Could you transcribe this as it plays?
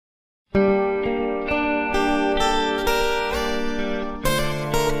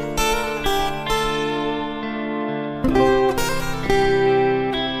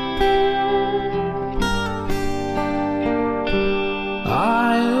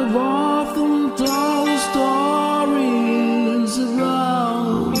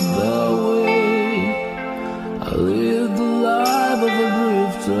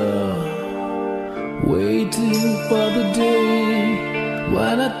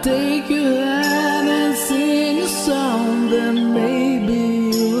take your hand and sing a song, then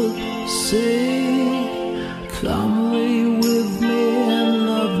maybe you'll say, come away with me and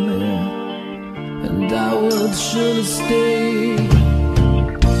love me, and I would surely stay.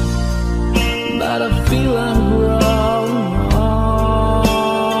 But I feel I'm wrong,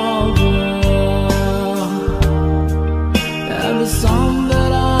 and the song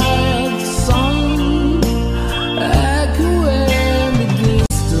that I had sung echo in the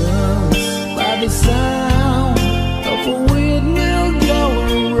distance by the sound of a windmill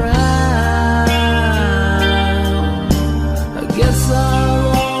going round. I guess I'll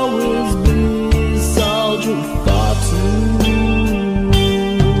always be a soldier far too.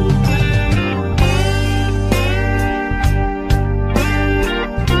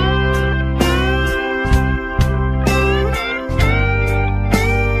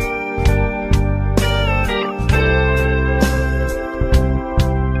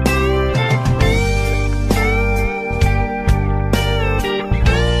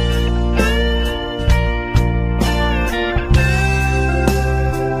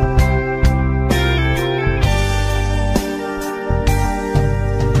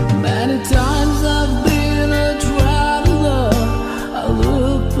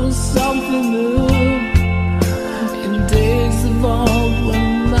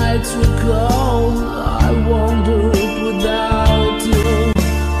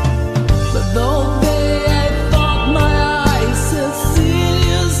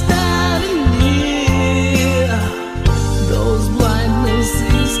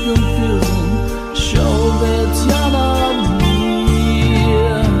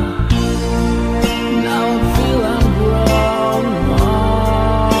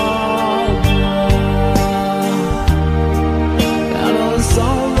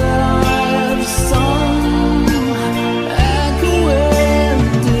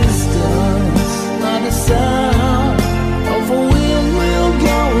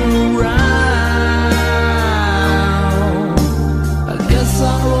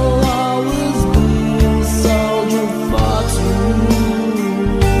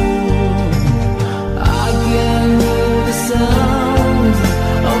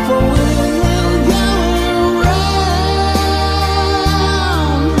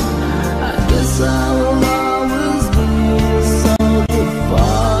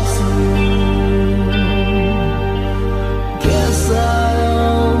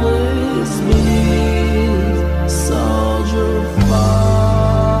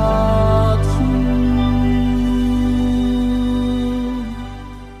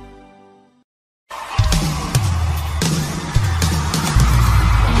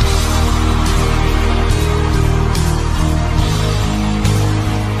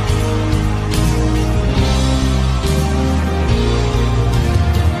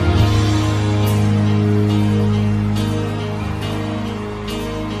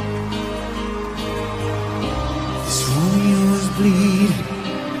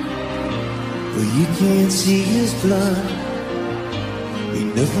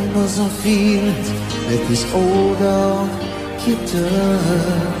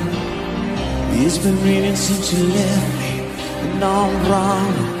 It's been raining since you left me, and now I'm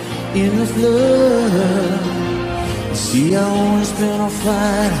drowning in the flood. You see, I've always been a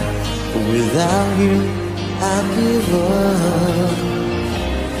fighter, but without you, I give up.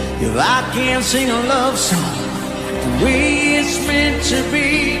 If I can't sing a love song the way it's meant to be,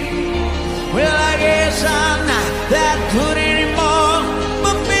 well, I guess I'm not that good anymore.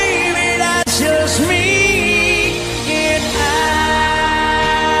 But baby, that's just me.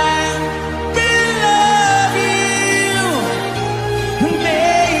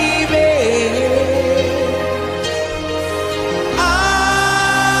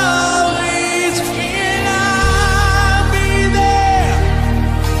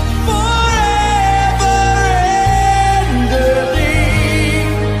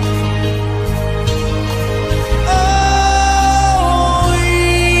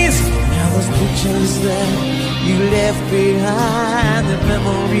 Behind the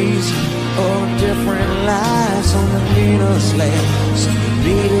memories of different lives on the leader's land. Some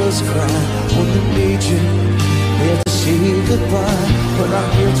made us cry when the nature had to say goodbye. But I'm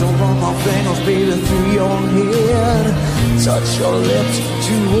here to run my fingers, baby, through your head, touch your lips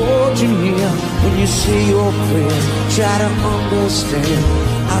to hold you near. When you say your prayers, try to understand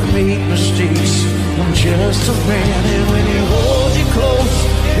I make mistakes, I'm just a man. And when he holds you close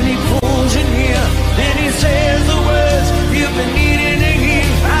and he pulls you near, then he says the words you've been needing to hear.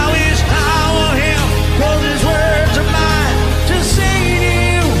 I wish I were him, 'cause his words are mine to say to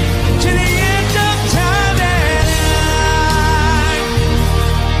you to the end of time. And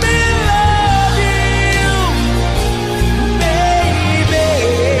I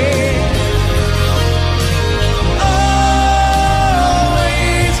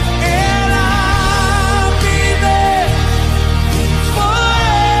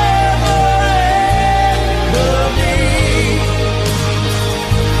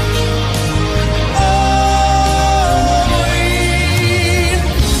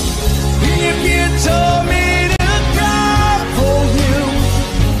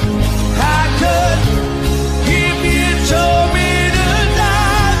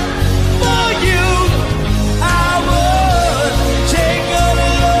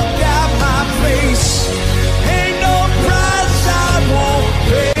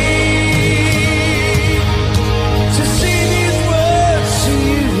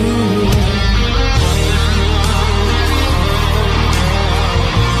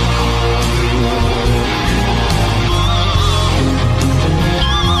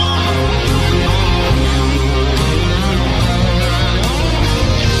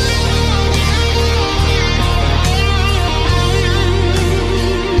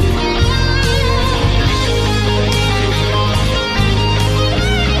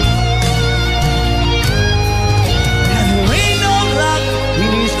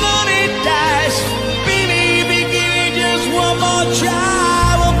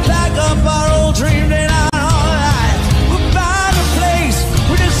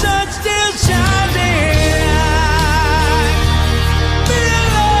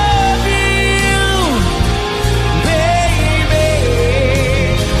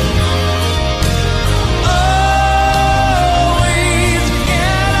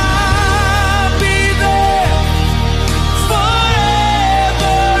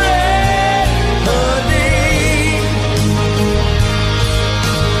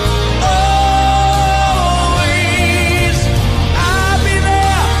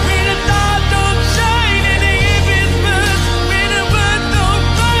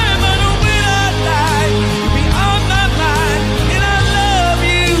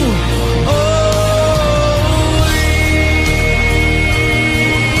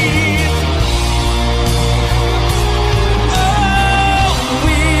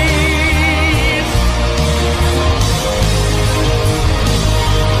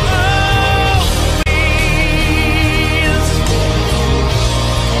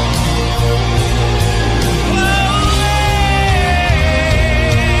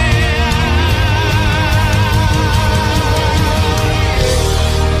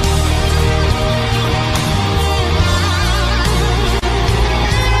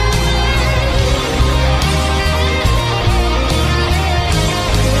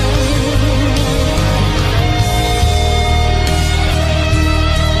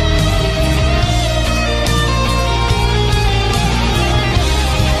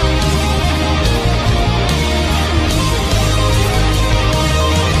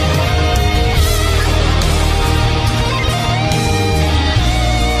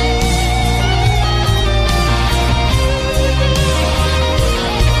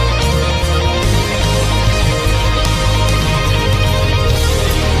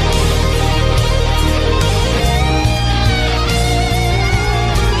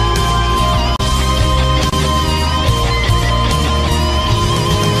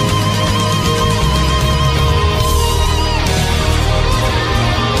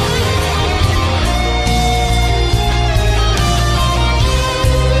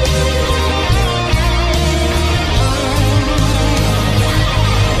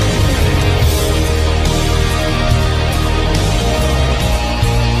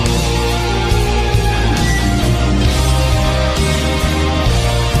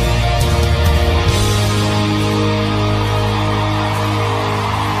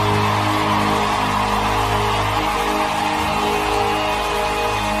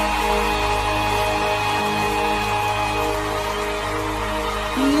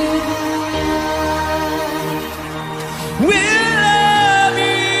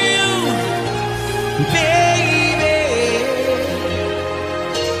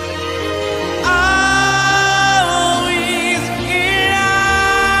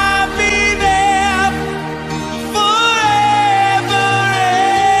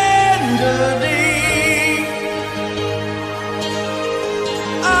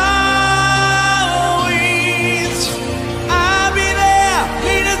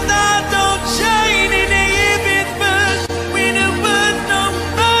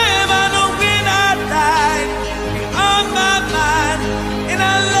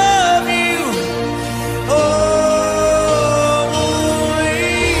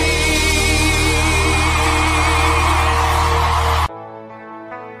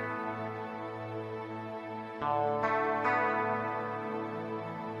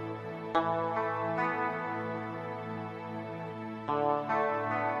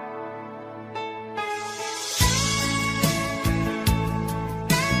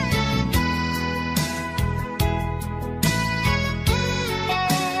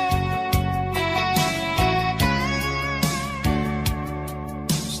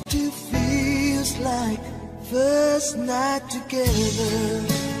first night together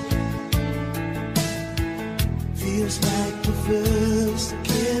feels like the first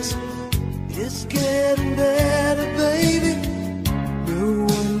kiss. It's getting better, baby. No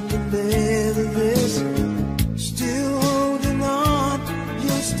one can better this. Still holding on,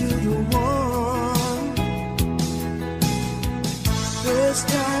 you're still the one. First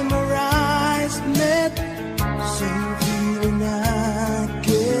time our eyes met, same feeling I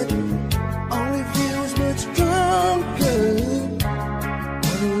get. Only feels much stronger,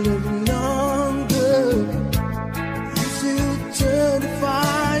 a little longer. You still turn the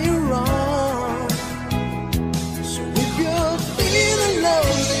fire on. So if you're feeling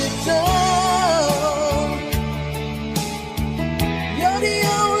lonely, don't. You're the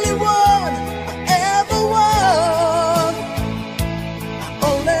only one I ever want. I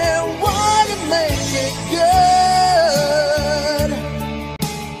only want to make it good.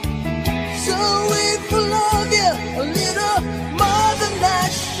 So if I love you a little more than I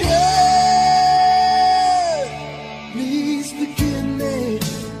should, please forgive me.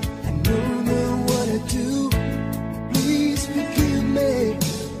 I don't know what I do. Please forgive me.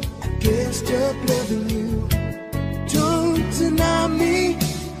 I can't stop loving you. Don't deny me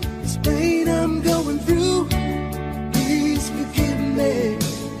this pain I'm going through. Please forgive me.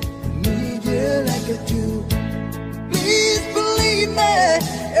 I need you like I do. Please believe me.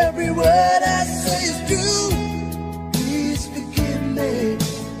 Every word I say is true. Please forgive me.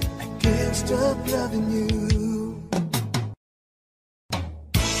 I can't stop loving you.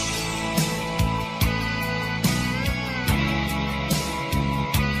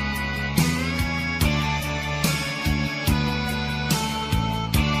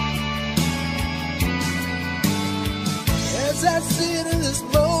 As I sit in the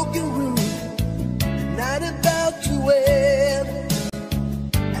smoking room, the night about to end,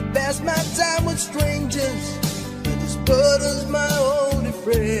 I pass my time with strangers, but this butter's my only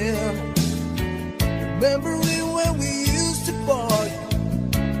friend. Remembering when we used to park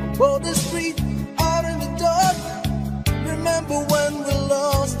on the street, out in the dark. Remember when we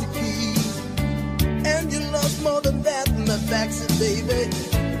lost the keys, and you lost more than that in my backseat, baby.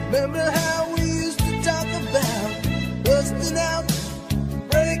 Remember how we used to talk about busting out,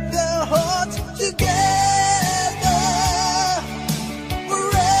 break their hearts together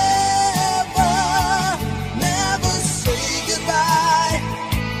forever. Never say goodbye,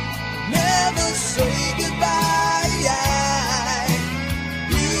 never say goodbye.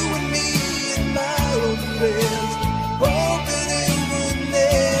 You and me and my old friends, hoping it would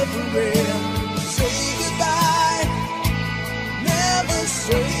never end. Say goodbye, never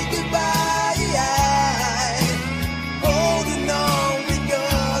say goodbye. Holding on, we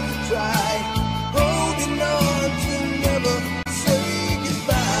gotta try. Holding on to never say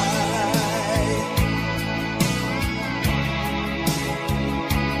goodbye.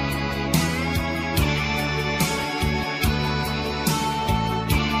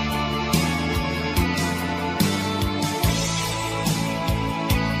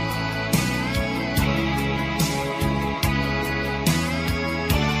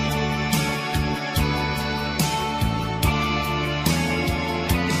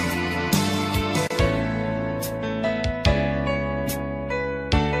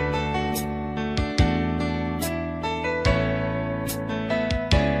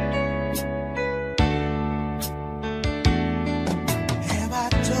 Have I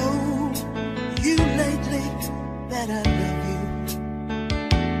told you lately that I love you?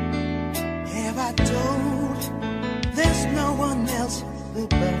 Have I told there's no one else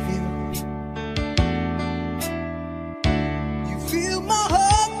above you? You fill my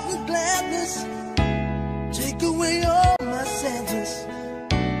heart with gladness, take away all my sadness,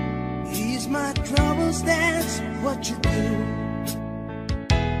 ease my troubles, that's what you do.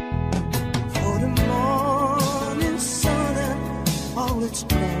 For the morning sun and all its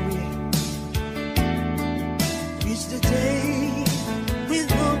glory, reach the day with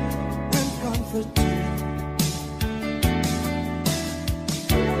hope and comfort too.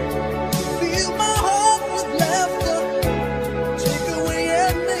 Fill my heart with laughter, take away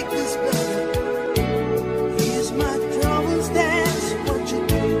and make this better. Ease my troubles, that's what you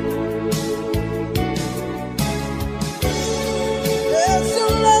do. There's so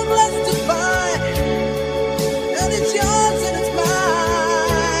love left to find, and it's yours and it's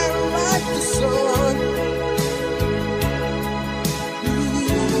mine, like the sun. Ooh,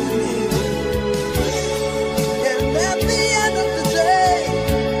 yeah.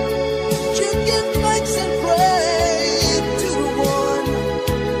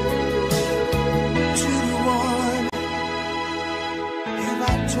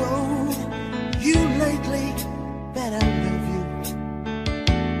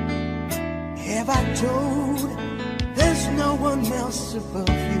 have I told? There's no one else above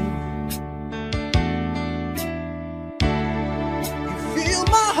you. You fill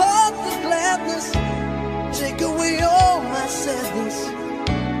my heart with gladness, take away all my sadness,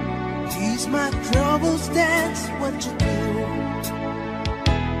 ease my troubles, that's what you do.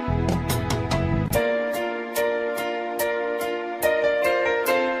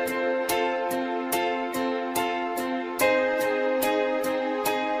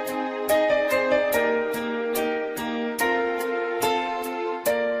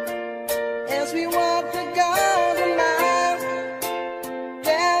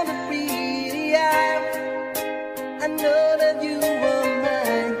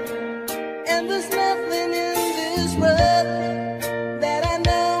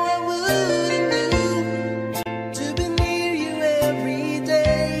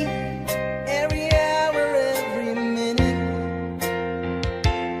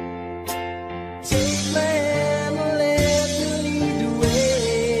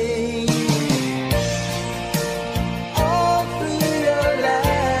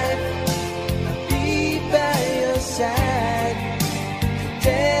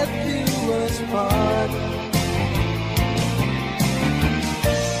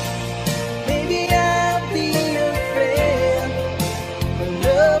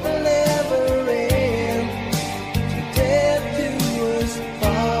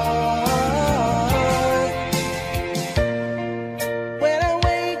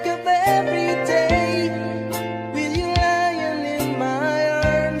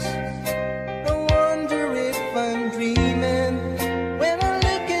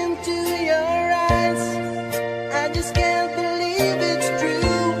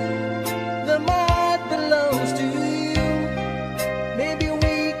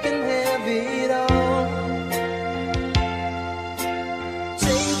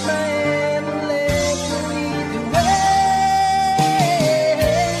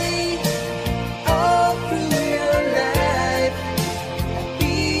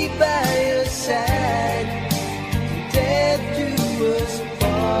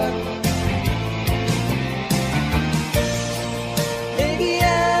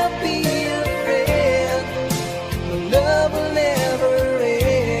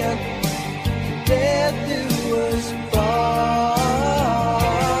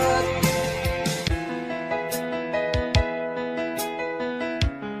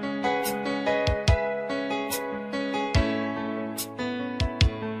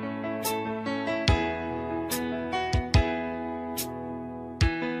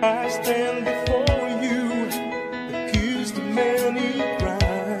 I stand before you, accused of many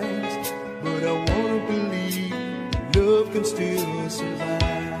crimes, but I wanna believe love can still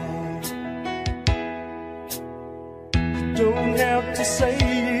survive. You don't have to say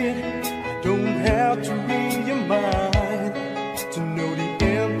it, I don't have to read your mind to know the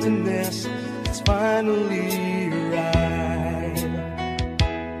emptiness is finally arrived.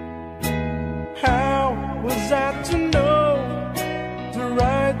 How was I to know the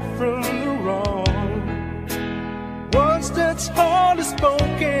right from the wrong? Words that's hardly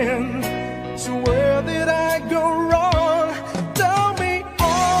spoken, so where did I go wrong? Tell me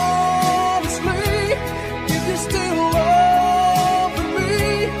honestly, if you still love me,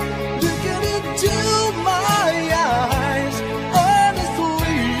 looking into my eyes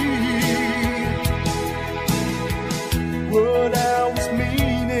honestly. What I was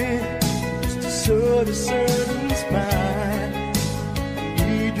meaning was to sort a certain smile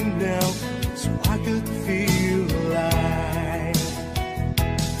now, so I could feel alive.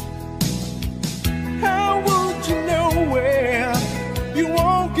 How would you know where you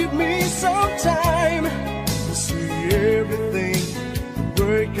won't give me some time to see everything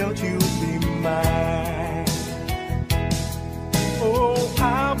work out, you'll be mine. Oh,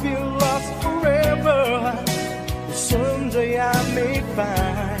 I'll be lost forever, but someday I may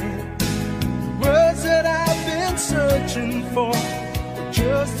find words that I've been searching for,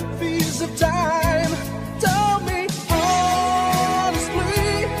 just a piece of time. Tell me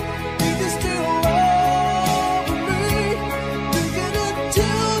honestly, if you still love me, looking into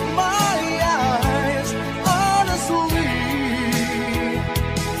my eyes honestly.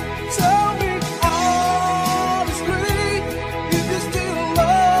 Tell me honestly, if you still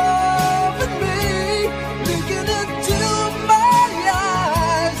love me, looking into my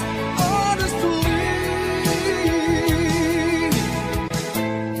eyes honestly.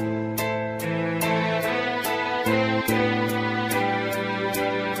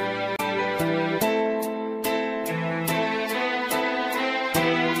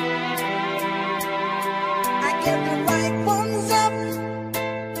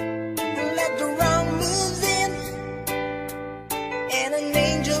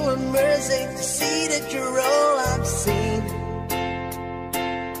 just hate to see that you're all I've seen.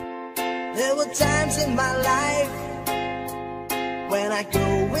 There were times in my life when I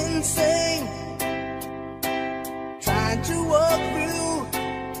go insane, trying to walk through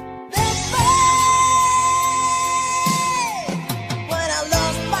the pain. When I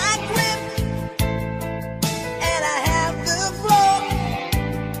lost my grip and I have the floor,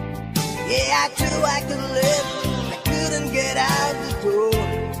 yeah, I knew I could live, I couldn't get out the door.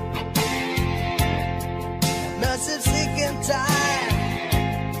 I must have sick and tired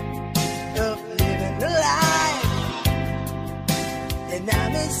of living a lie, and I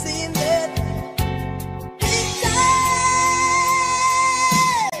must seem that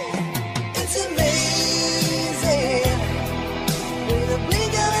it's amazing. With a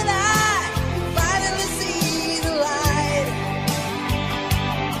blink of an eye, you finally see the light.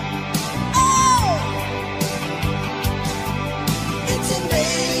 Oh, it's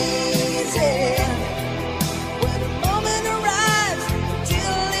amazing. When the moment arrives,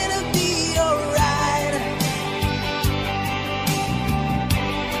 till it'll be alright.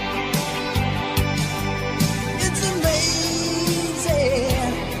 It's amazing.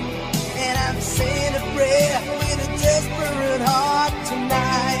 And I'm saying a prayer with a desperate heart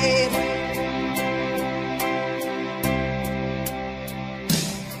tonight.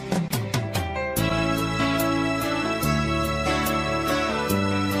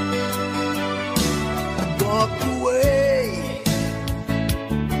 Walk away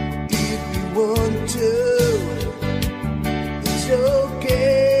if you want to. It's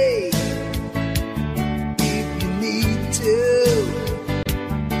okay if you need to.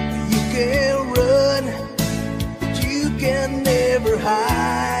 You can run, but you can never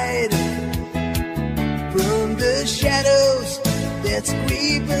hide from the shadows that's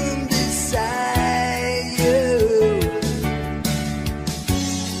creeping beside you.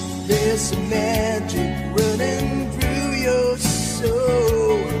 There's some magic running through your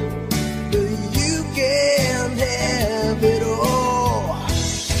soul, but you can't have it all.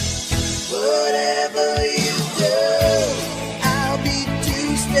 Whatever you do, I'll be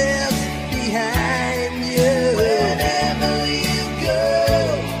 2 steps behind you. Wherever you go,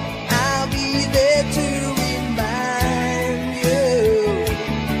 I'll be there to remind you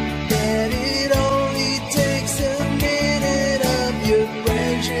that it only takes a minute of your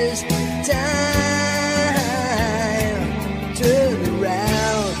precious time. Turn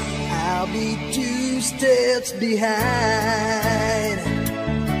around, I'll be 2 steps behind.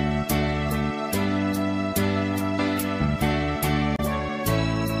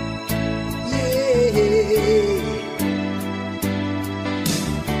 Yeah.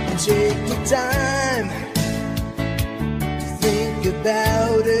 Take the time to think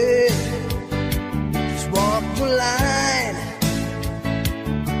about it. Just walk the line,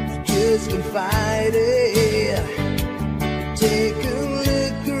 you just confide it. Take a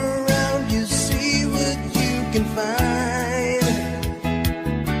look around, you see what you can find.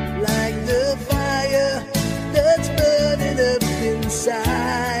 Like the fire that's burning up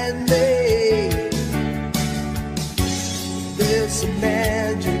inside me. There's some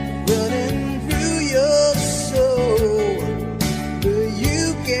magic running through your soul, but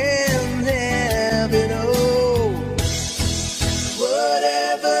you can have it all.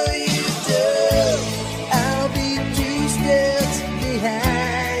 Whatever you do, I'll be 2 steps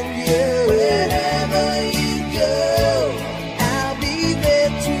behind you. Wherever you go, I'll be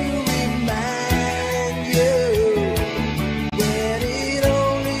there to remind you that it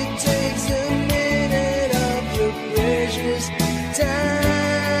only takes a minute of your precious time.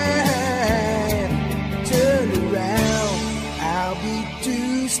 Turn around, I'll be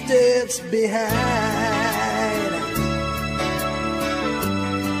 2 steps behind.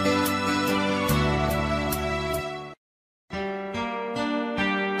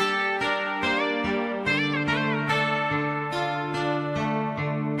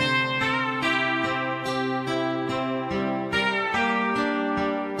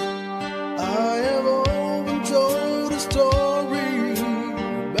 I have often told a story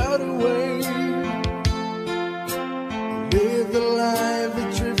about a way live the life that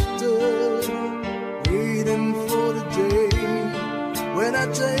drifted, waiting for the day when I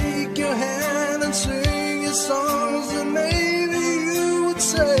take your hand and sing your songs, and maybe you would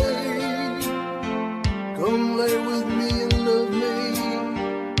say, come lay with me and love me,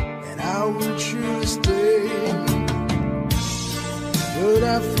 and I would surely stay. But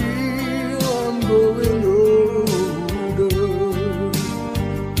I feel I'm growing older,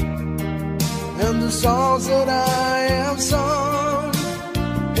 and the songs that I have sung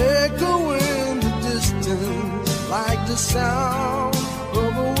echo in the distance like the sound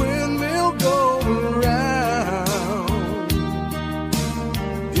of a windmill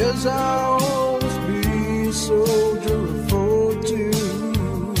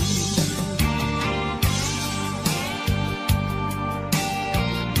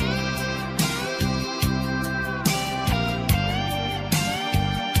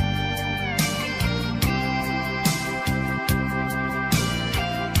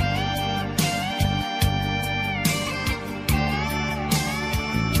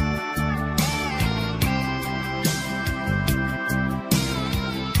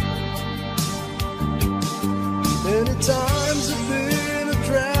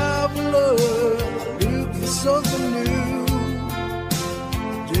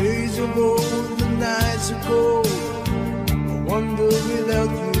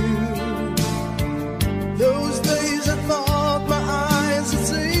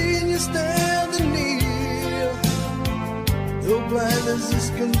blind as this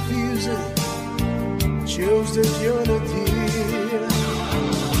confusing shows that you're not here.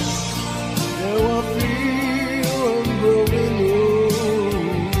 Now I feel I'm growing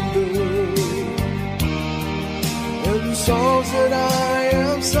older, and the songs that I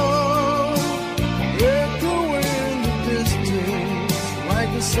have sung echo in the distance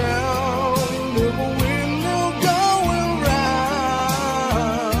like the sound of a windmill going round.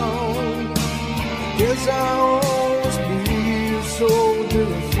 Guess I'll always be a soldier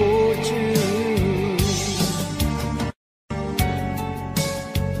of fortune.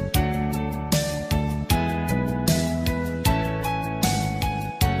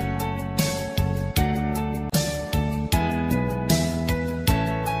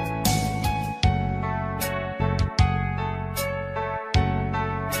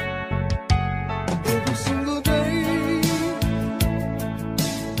 Every single day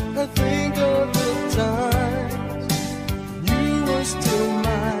I think of the times you were still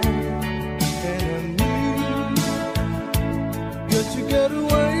mine, and I knew got to get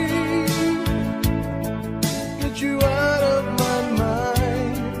away, get you out of my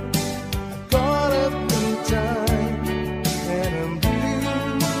mind. I got up in time, and I'm blue.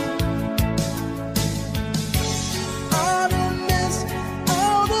 I don't miss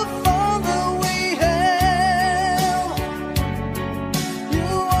all the fun that we had. You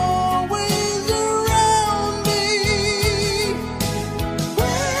always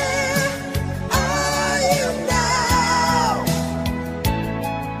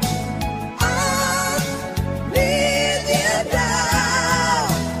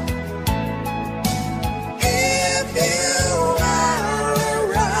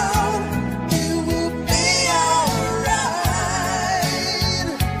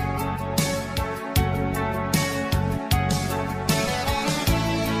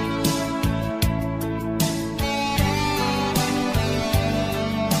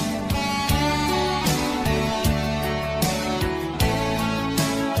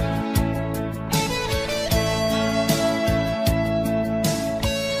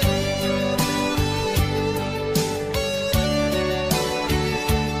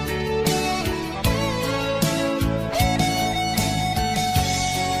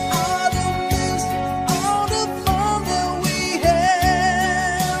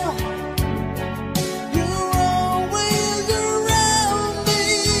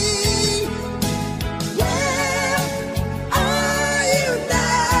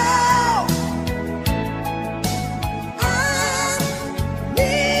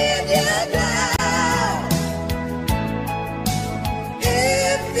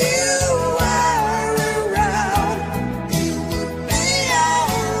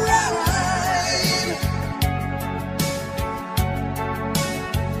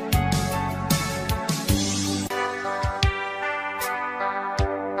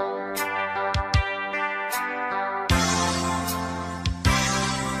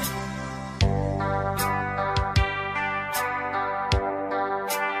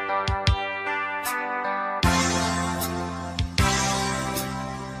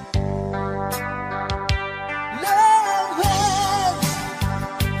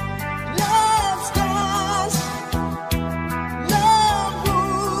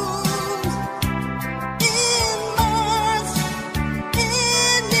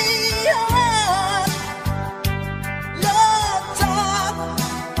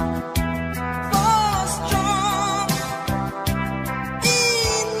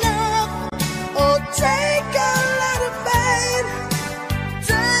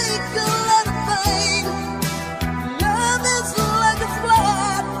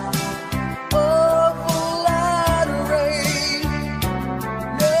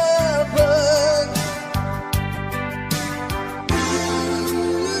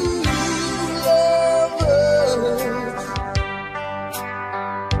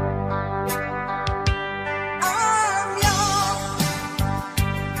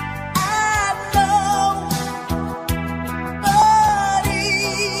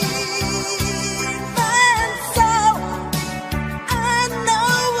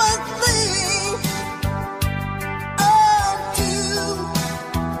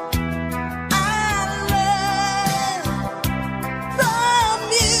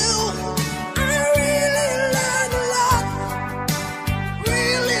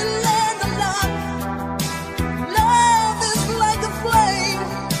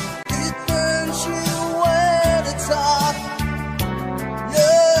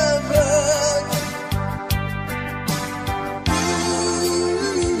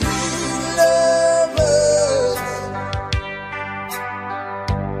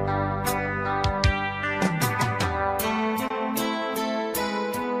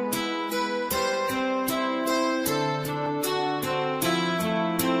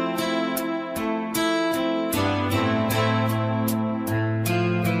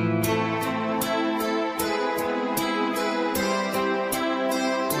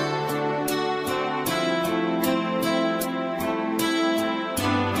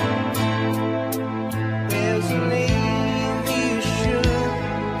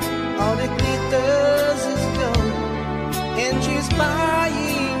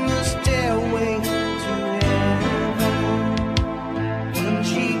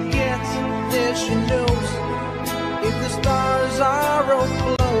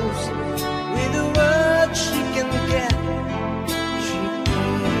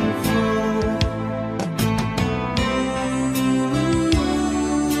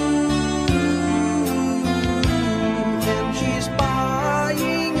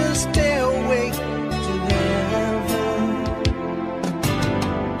stairway to heaven.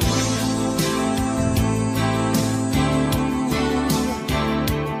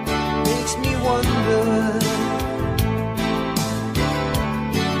 Makes me wonder.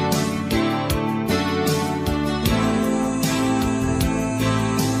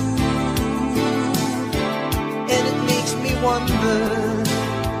 Wonder,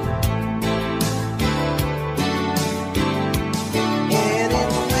 and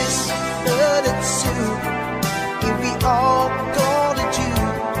it whispered it soon, if we all go to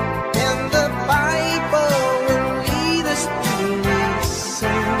Jude, and the Bible will lead us to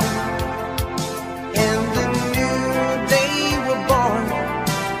listen, and the new day we're born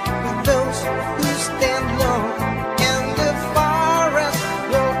with those who stand long, and the forest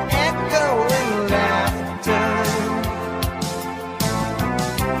will echo in laughter.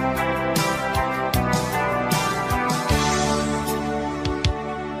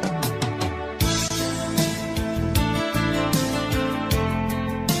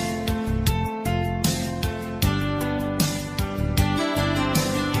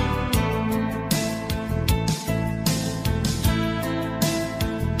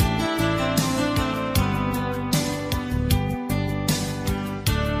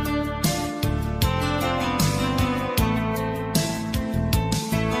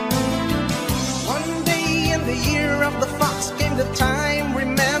 Time,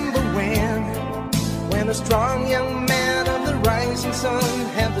 remember when a strong young man of the rising sun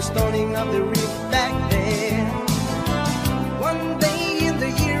had the stoning of the reef back there. One day in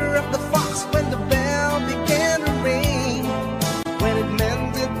the year of the fox, when the bell began to ring, when it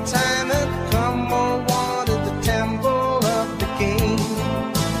meant that time had come, or wanted the temple of the king.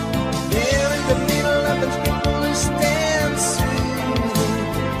 There in the middle of its people who stand soothing,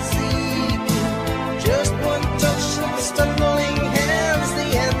 seeking just one touch of the stumbling hands, the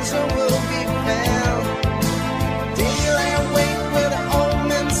answer will be found. Daylight wait where the old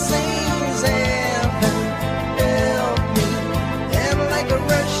man sings, heaven help me. And like a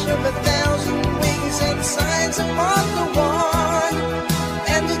rush of 1,000 wings and signs upon the one,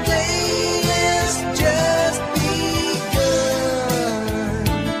 and the day is just begun.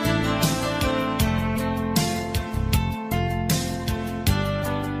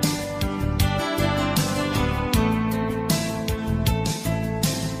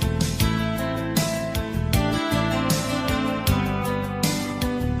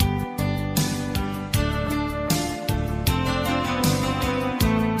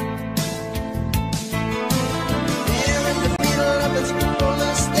 There in the middle of its people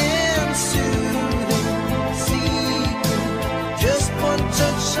that stand soothing, seeking just one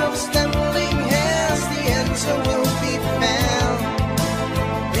touch of stumbling hands, the answer will be found.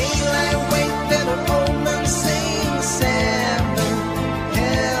 Daylight wait that an old man sings, heaven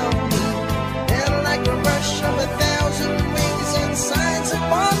help me. And like a rush of 1,000 wings and signs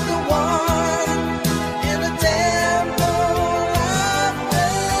upon the one, in the temple of the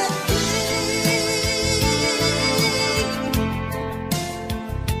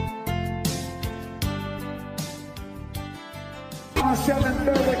On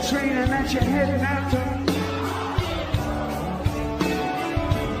 7:30 train and that you're heading out to.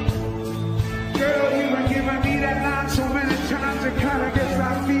 Girl, you've been giving me that line so many times, it kind of gets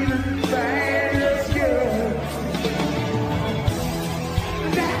my feeling bad. It's good.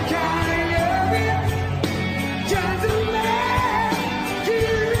 That kind of loving turns a man to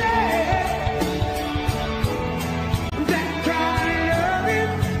red. That kind of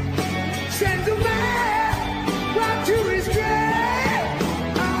loving sends a man right to his grave.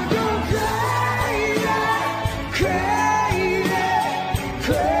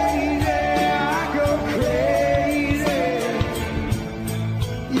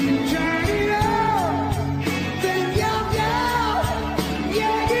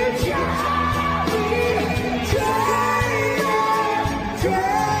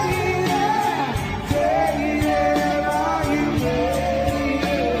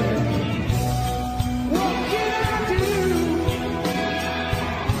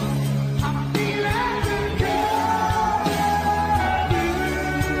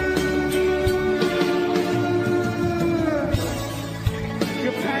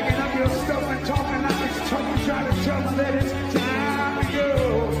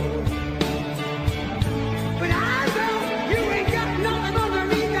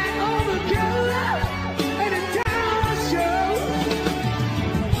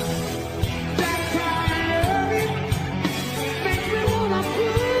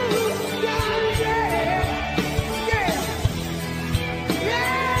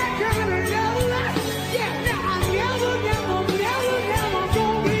 Never, never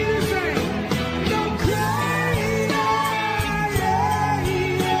gonna be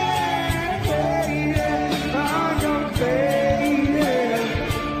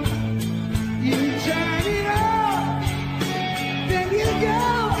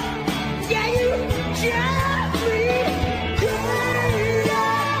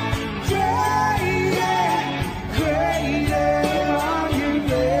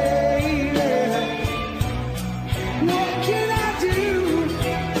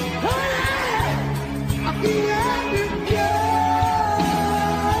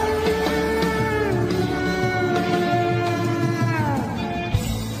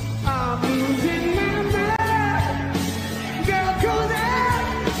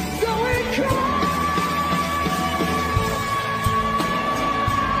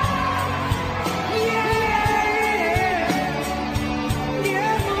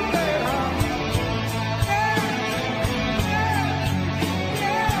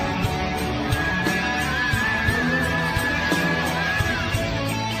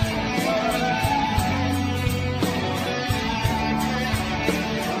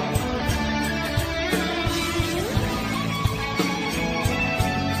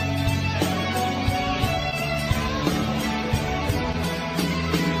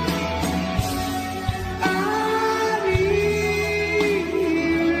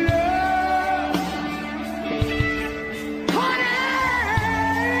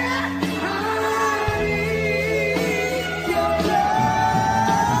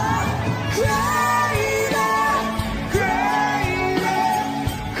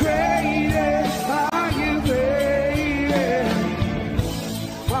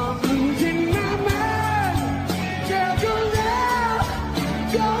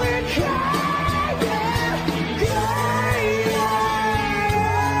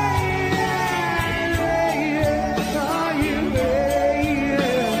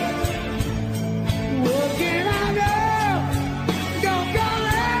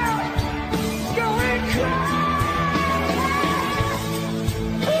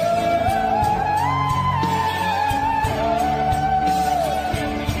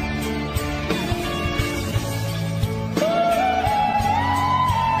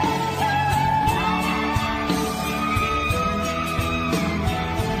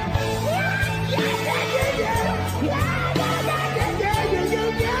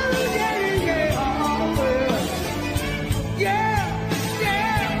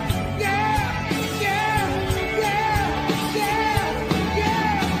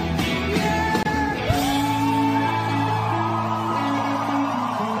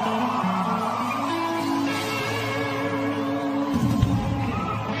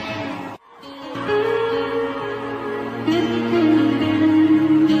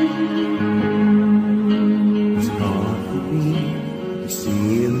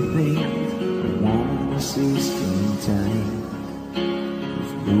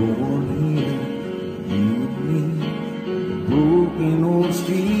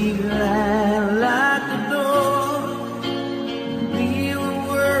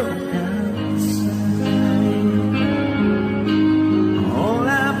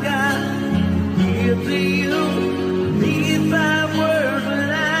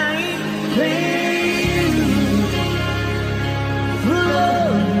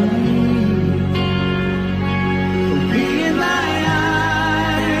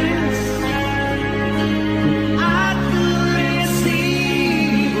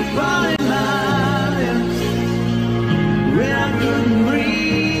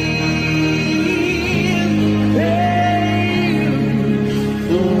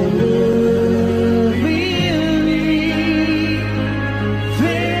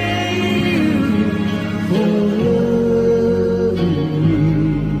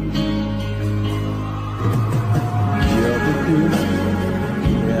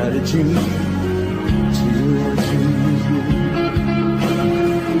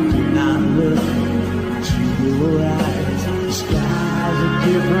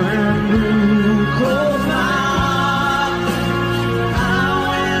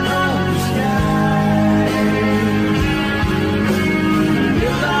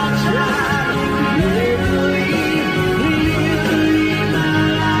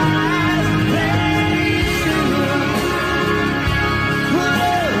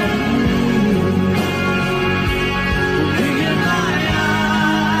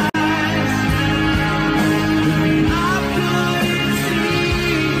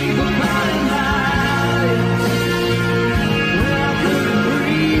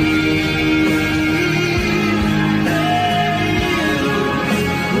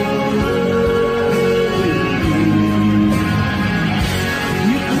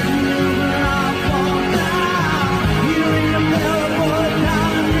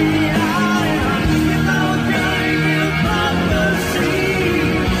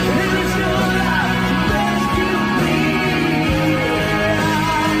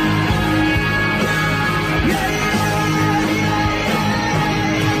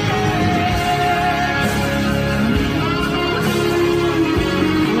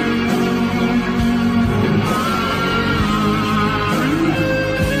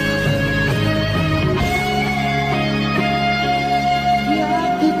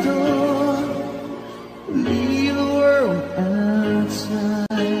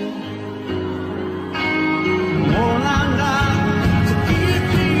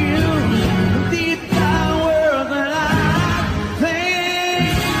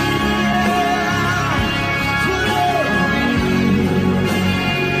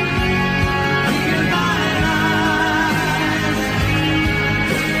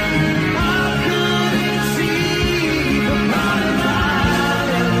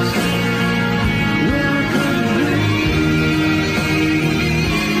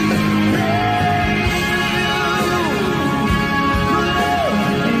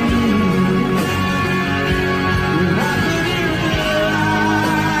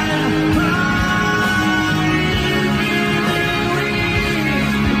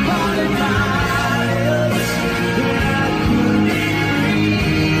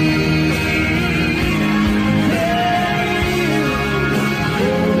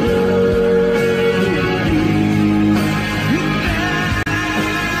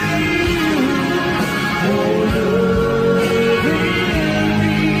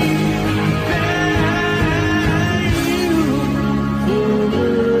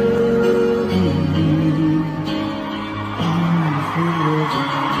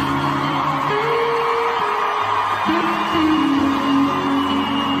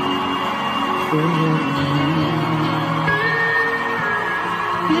Turn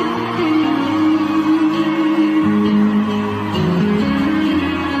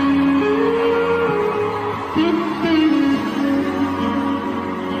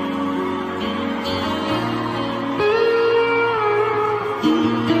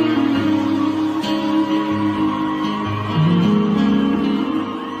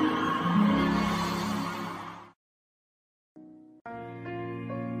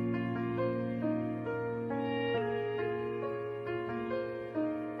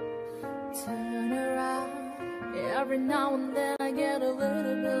around. Every now and then I get a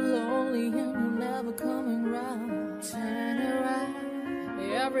little bit lonely and you're never coming round. Turn around.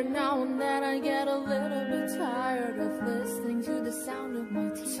 Every now and then I get a little bit tired of listening to the sound of my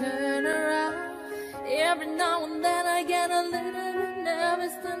tears. Turn around. Every now and then I get a little bit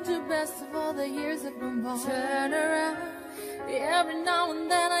nervous and too best of all the years have gone by. Turn around. Every now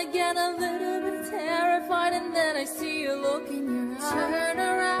and then I get a little bit terrified and then I see you look in your eyes. Turn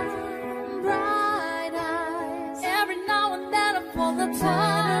around, bright eyes. Every now and then I fall apart.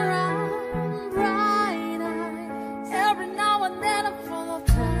 Turn around, bright eyes. Every now and then I fall apart.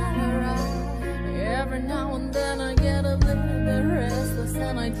 Turn around. Every now and then I get a little bit restless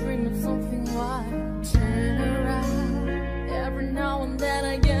and I dream of something wild. Turn around. Every now and then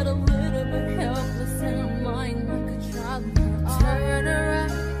I get a little bit helpless and I'm lying like a child. Turn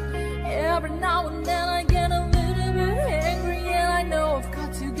around. Every now and then I get a little bit angry and I know I've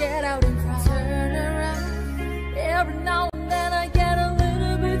got to get out and cry. Turn around. Every now and then I get a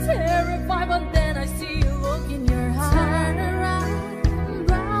little bit terrified, but then I see you look in your eyes. Turn around,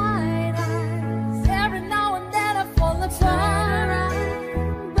 bright eyes. Every now and then I fall apart. Turn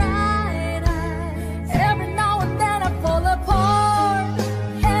around, bright eyes. Every now and then I fall apart,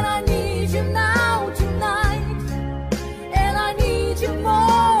 and I need you now tonight, and I need you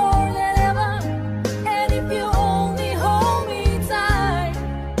more than ever. And if you only hold me tight,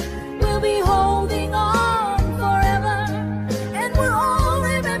 we'll be holding on forever, and we'll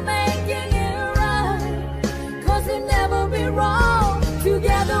only be making it right, 'cause we'll never be wrong.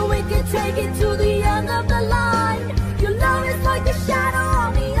 Together we can take it to the end of the line. Your love is like a shadow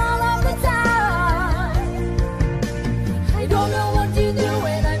on me all of the time. I don't know what to do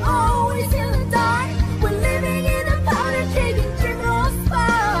and I'm always in the dark. We're living in a powder shaking criminal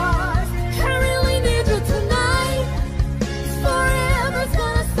sparks. I really need you tonight. Forever's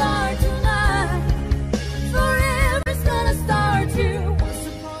gonna start tonight. Forever's gonna start you. Once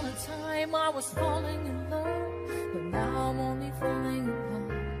upon a time I was falling in love, but now I'm only falling apart.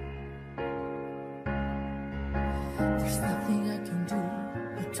 There's nothing I can do,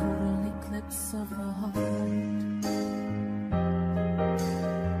 a total eclipse of the heart.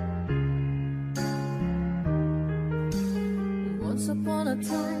 Once upon a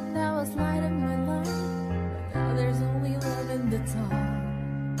time there was light in my life, but now there's only love in the dark.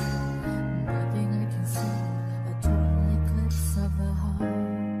 Nothing I can see, a total eclipse of the heart.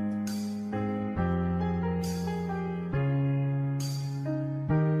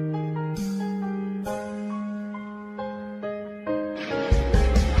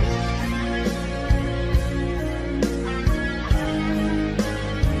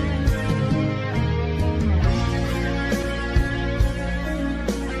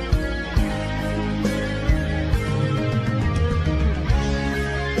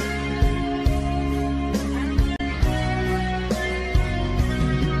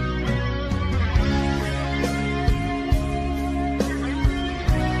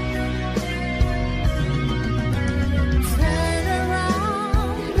 Turn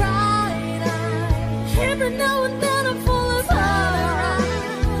around, bright eyes. Every now and then I fall apart.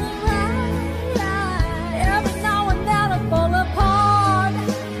 Every now and then I fall apart,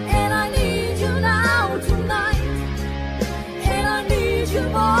 and I need you now tonight, and I need you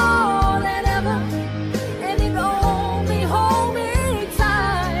more than ever. And if you only hold me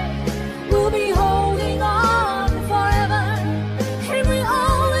tight, we'll be holding on forever, and we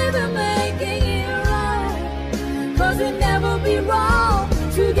only be making it right, 'cause we'll never be wrong.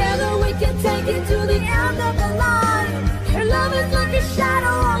 Together we can take it to the end of the line. Your love is like a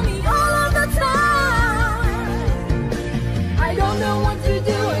shadow on me all of the time. I don't know what to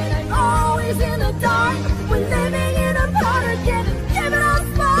do and I'm always in the dark. We're living in a part again and giving us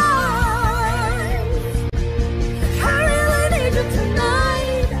spines. I really need you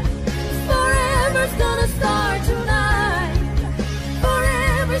tonight. Forever's gonna start tonight.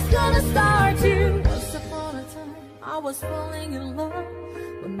 Forever's gonna start you. Once upon a time I was falling in love,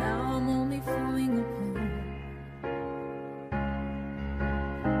 but now I'm only falling apart.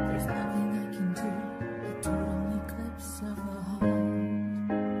 There's nothing I can do, a total eclipse of the heart.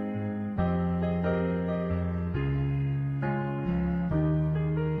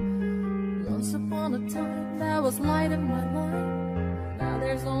 Once upon a time there was light in my life. Now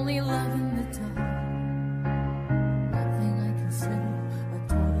there's only love in the dark. Nothing I can say, a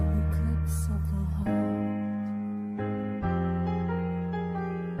total eclipse of the heart.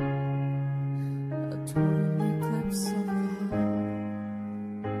 A total eclipse of the heart.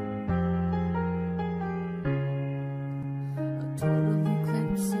 A total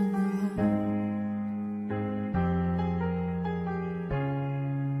eclipse of the heart.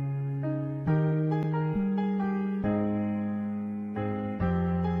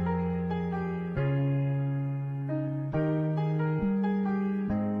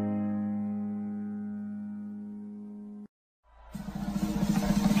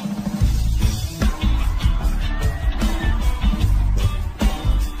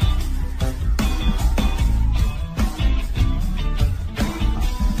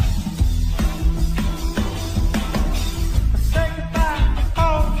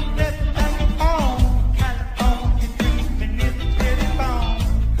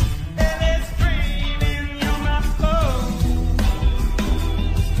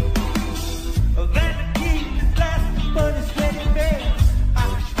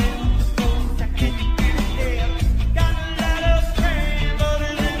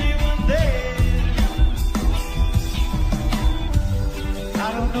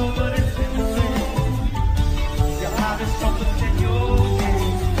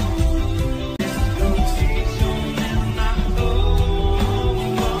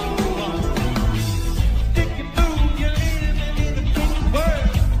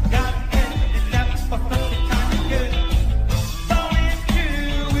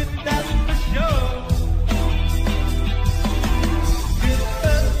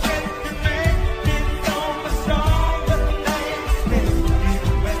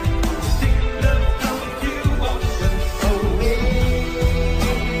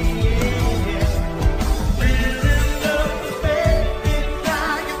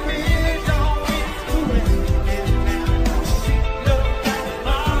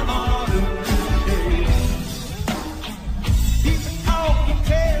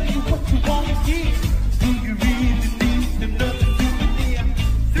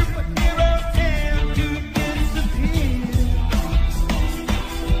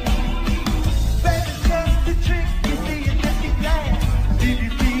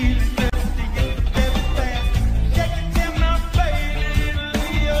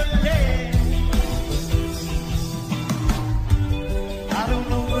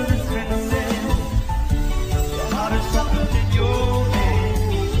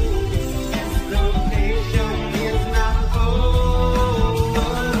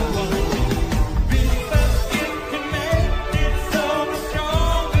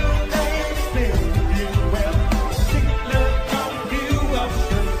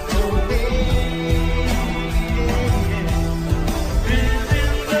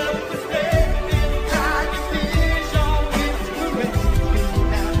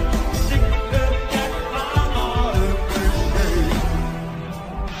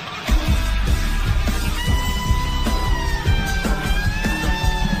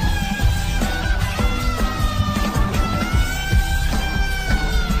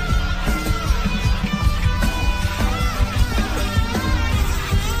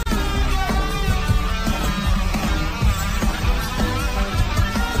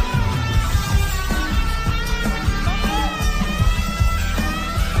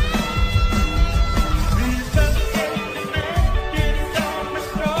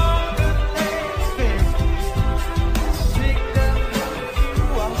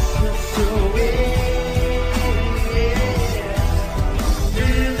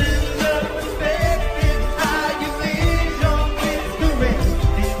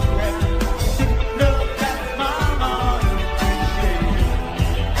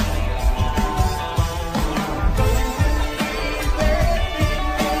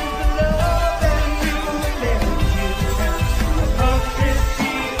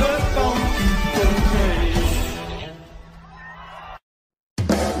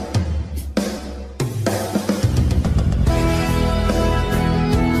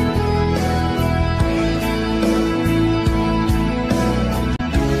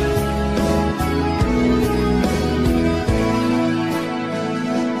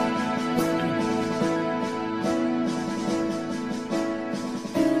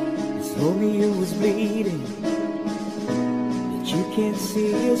 Romeo was bleeding, but you can't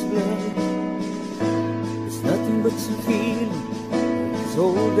see his blood. It's nothing but some feeling his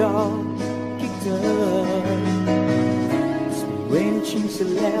old dog kicked up. It's been raining cheeks that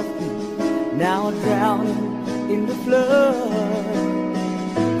left me, now I'm drowning in the flood.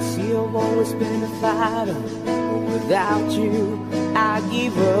 See you've always been a fighter. Without you, I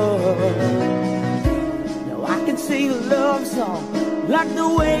give up. Now I can sing a love song like the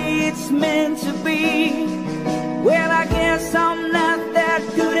way it's meant to be. Well, I guess I'm not that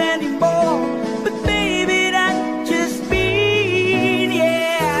good anymore, but baby, that's just me,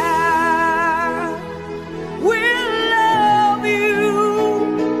 yeah. We'll love you,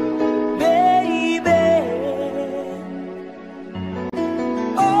 baby,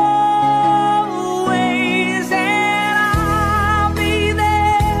 always, and I'll be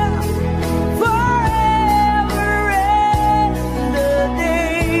there forever and a day.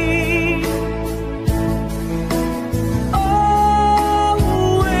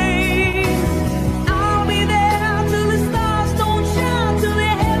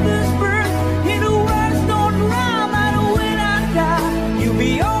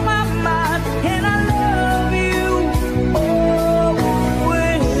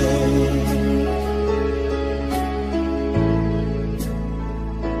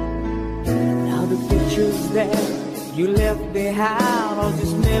 That you left behind, all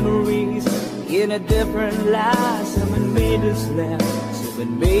these memories in a different light. Someone made us laugh,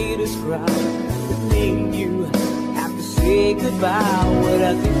 someone made us cry, but made you have to say goodbye. What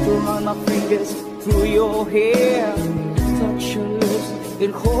I think to run my fingers through your hair, touch your lips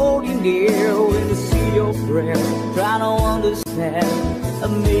and hold you near. When I see your breath, trying to understand, I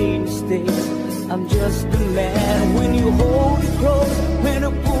made mistakes, I'm just a man. When you hold it close, when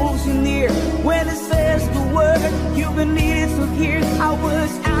it pulls you near, when it says the word you've been needing to hear, I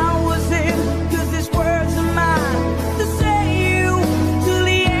was in, 'cause these words are mine to say you till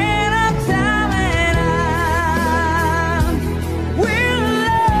the end of time, and I will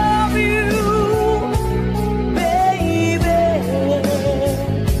love you, baby,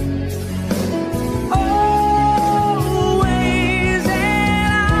 always,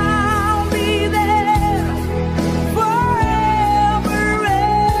 and I'll be there forever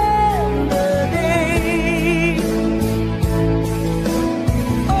and a day.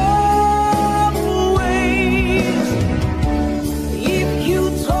 Always, if you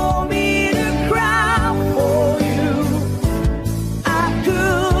told me to cry for you, I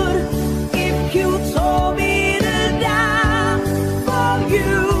could. If you told me to die for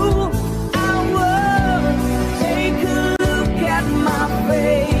you, I would. Take a look at my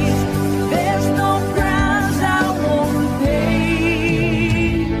face, there's no price I won't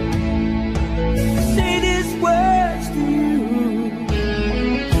pay. Say these words to you.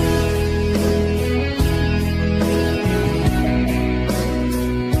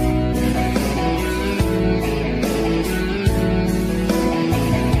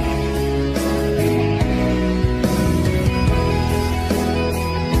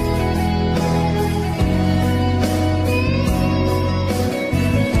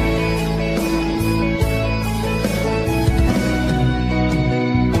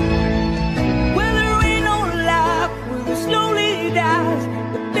 Well, there ain't no life where it slowly dies,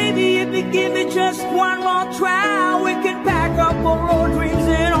 but baby, if you give it just one more try, we can pack up our old dreams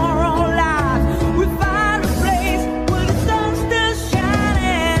and our own lives. We find a place where the sun's still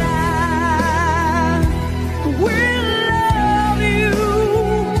shining. I will love you,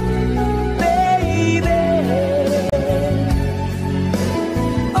 baby,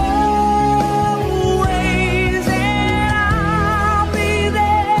 always, and I'll be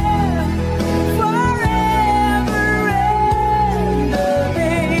there forever and a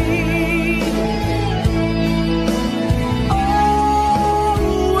day. Always,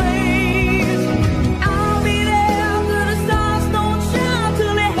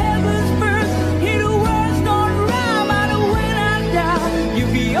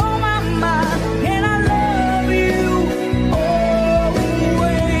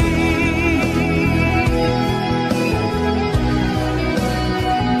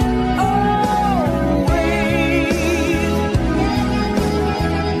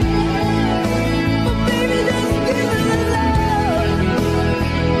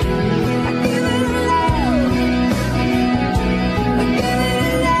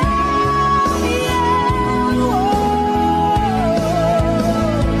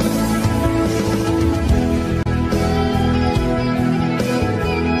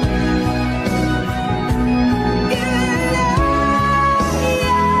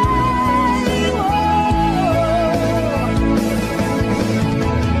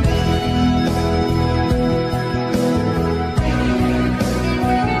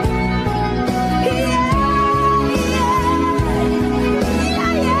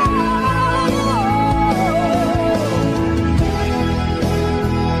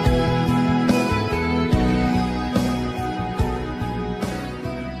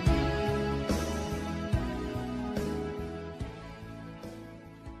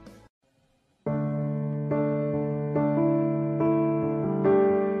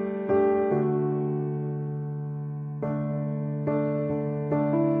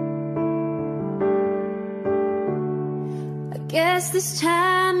 Guess this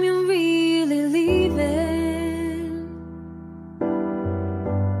time you're really leaving.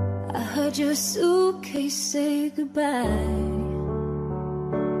 I heard your suitcase say goodbye.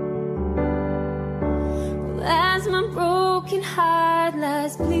 Well, as my broken heart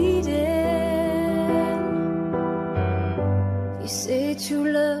lies bleeding, you say true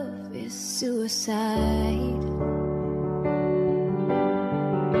love is suicide.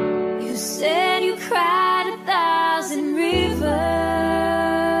 You said you cried 1,000 rivers,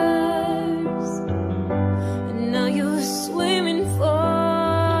 and now you're swimming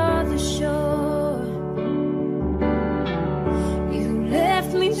for the shore. You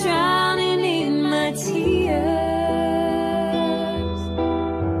left me drowning in my tears,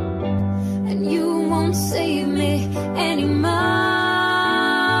 and you won't save me anymore.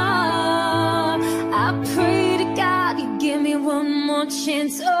 I pray to God you give me one more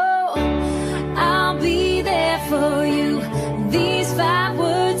chance. Oh, I'll be there for you. These 5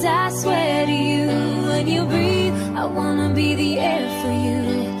 words I swear to you. When you breathe, I wanna be the air for you.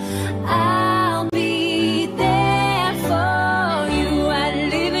 I'll be there for you. I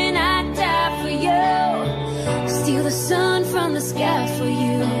live and I die for you. Steal the sun from the sky for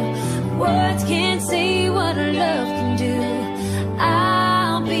you. Words can't say what a love can do.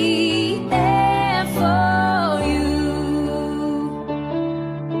 I'll be there for you.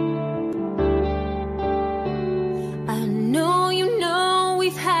 I know you know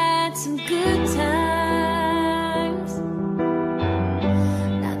we've had some good times.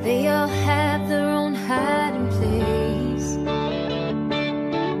 Now they all have their own hiding place,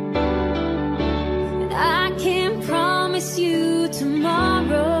 and I can't promise you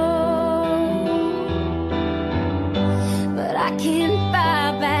tomorrow, but I can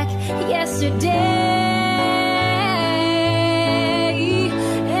buy back yesterday.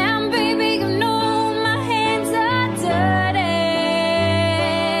 And baby, you know my hands are dirty.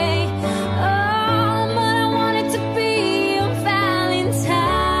 Oh, but I want it to be on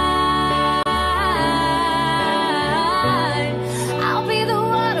Valentine. I'll be the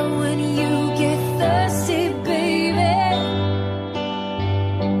water when you get thirsty, baby.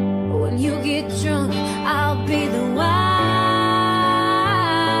 When you get drunk, I'll be the wine.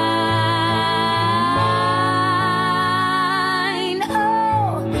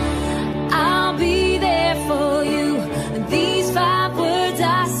 Oh, I'll be there for you. These 5 words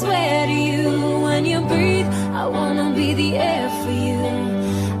I swear to you. When you breathe, I wanna be the air for you.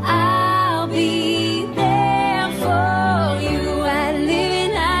 I'll be there for you. I live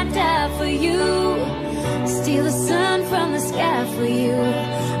and I die for you. Steal the sun from the sky for you.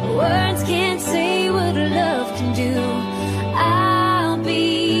 Words can't say what a love can do. I'll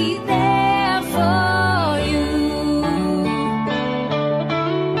be there for you.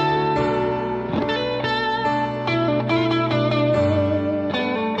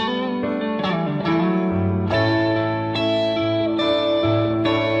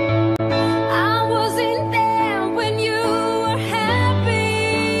 I wasn't there when you were happy.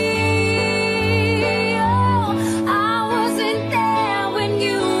 Oh, I wasn't there when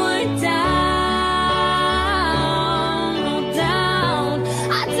you were down, oh, down.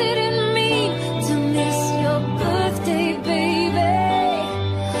 I didn't mean to miss your birthday, baby.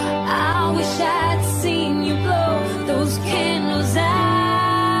 I wish I'd seen you blow those candles out.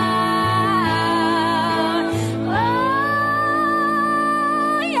 Oh,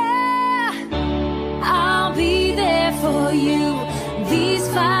 yeah. I'll be there for you. These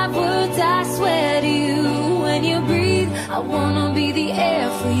 5 words I swear to you. When you breathe, I wanna be the air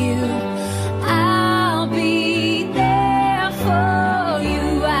for you. I'll be there for you.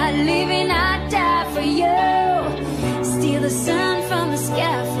 I live and I die for you. Steal the sun from the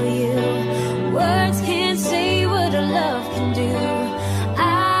sky for you. Words can't say what a love can do.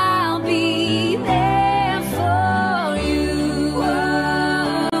 I'll be there for you.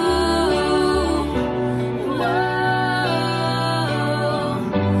 Whoa, whoa,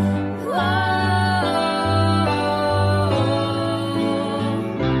 whoa,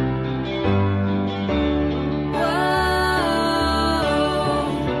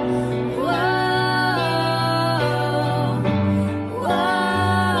 whoa,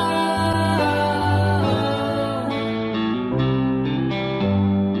 whoa.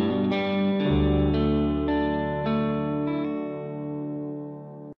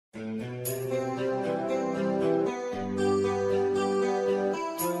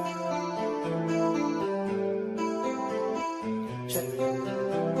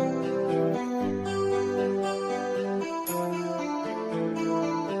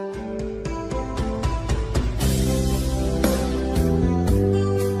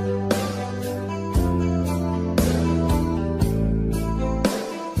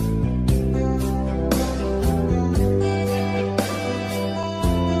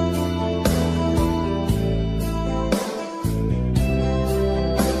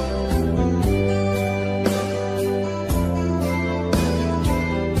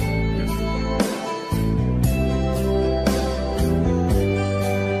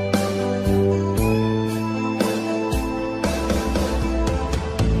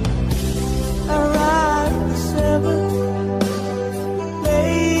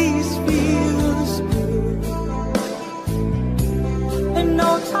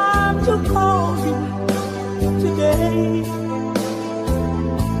 to call you today.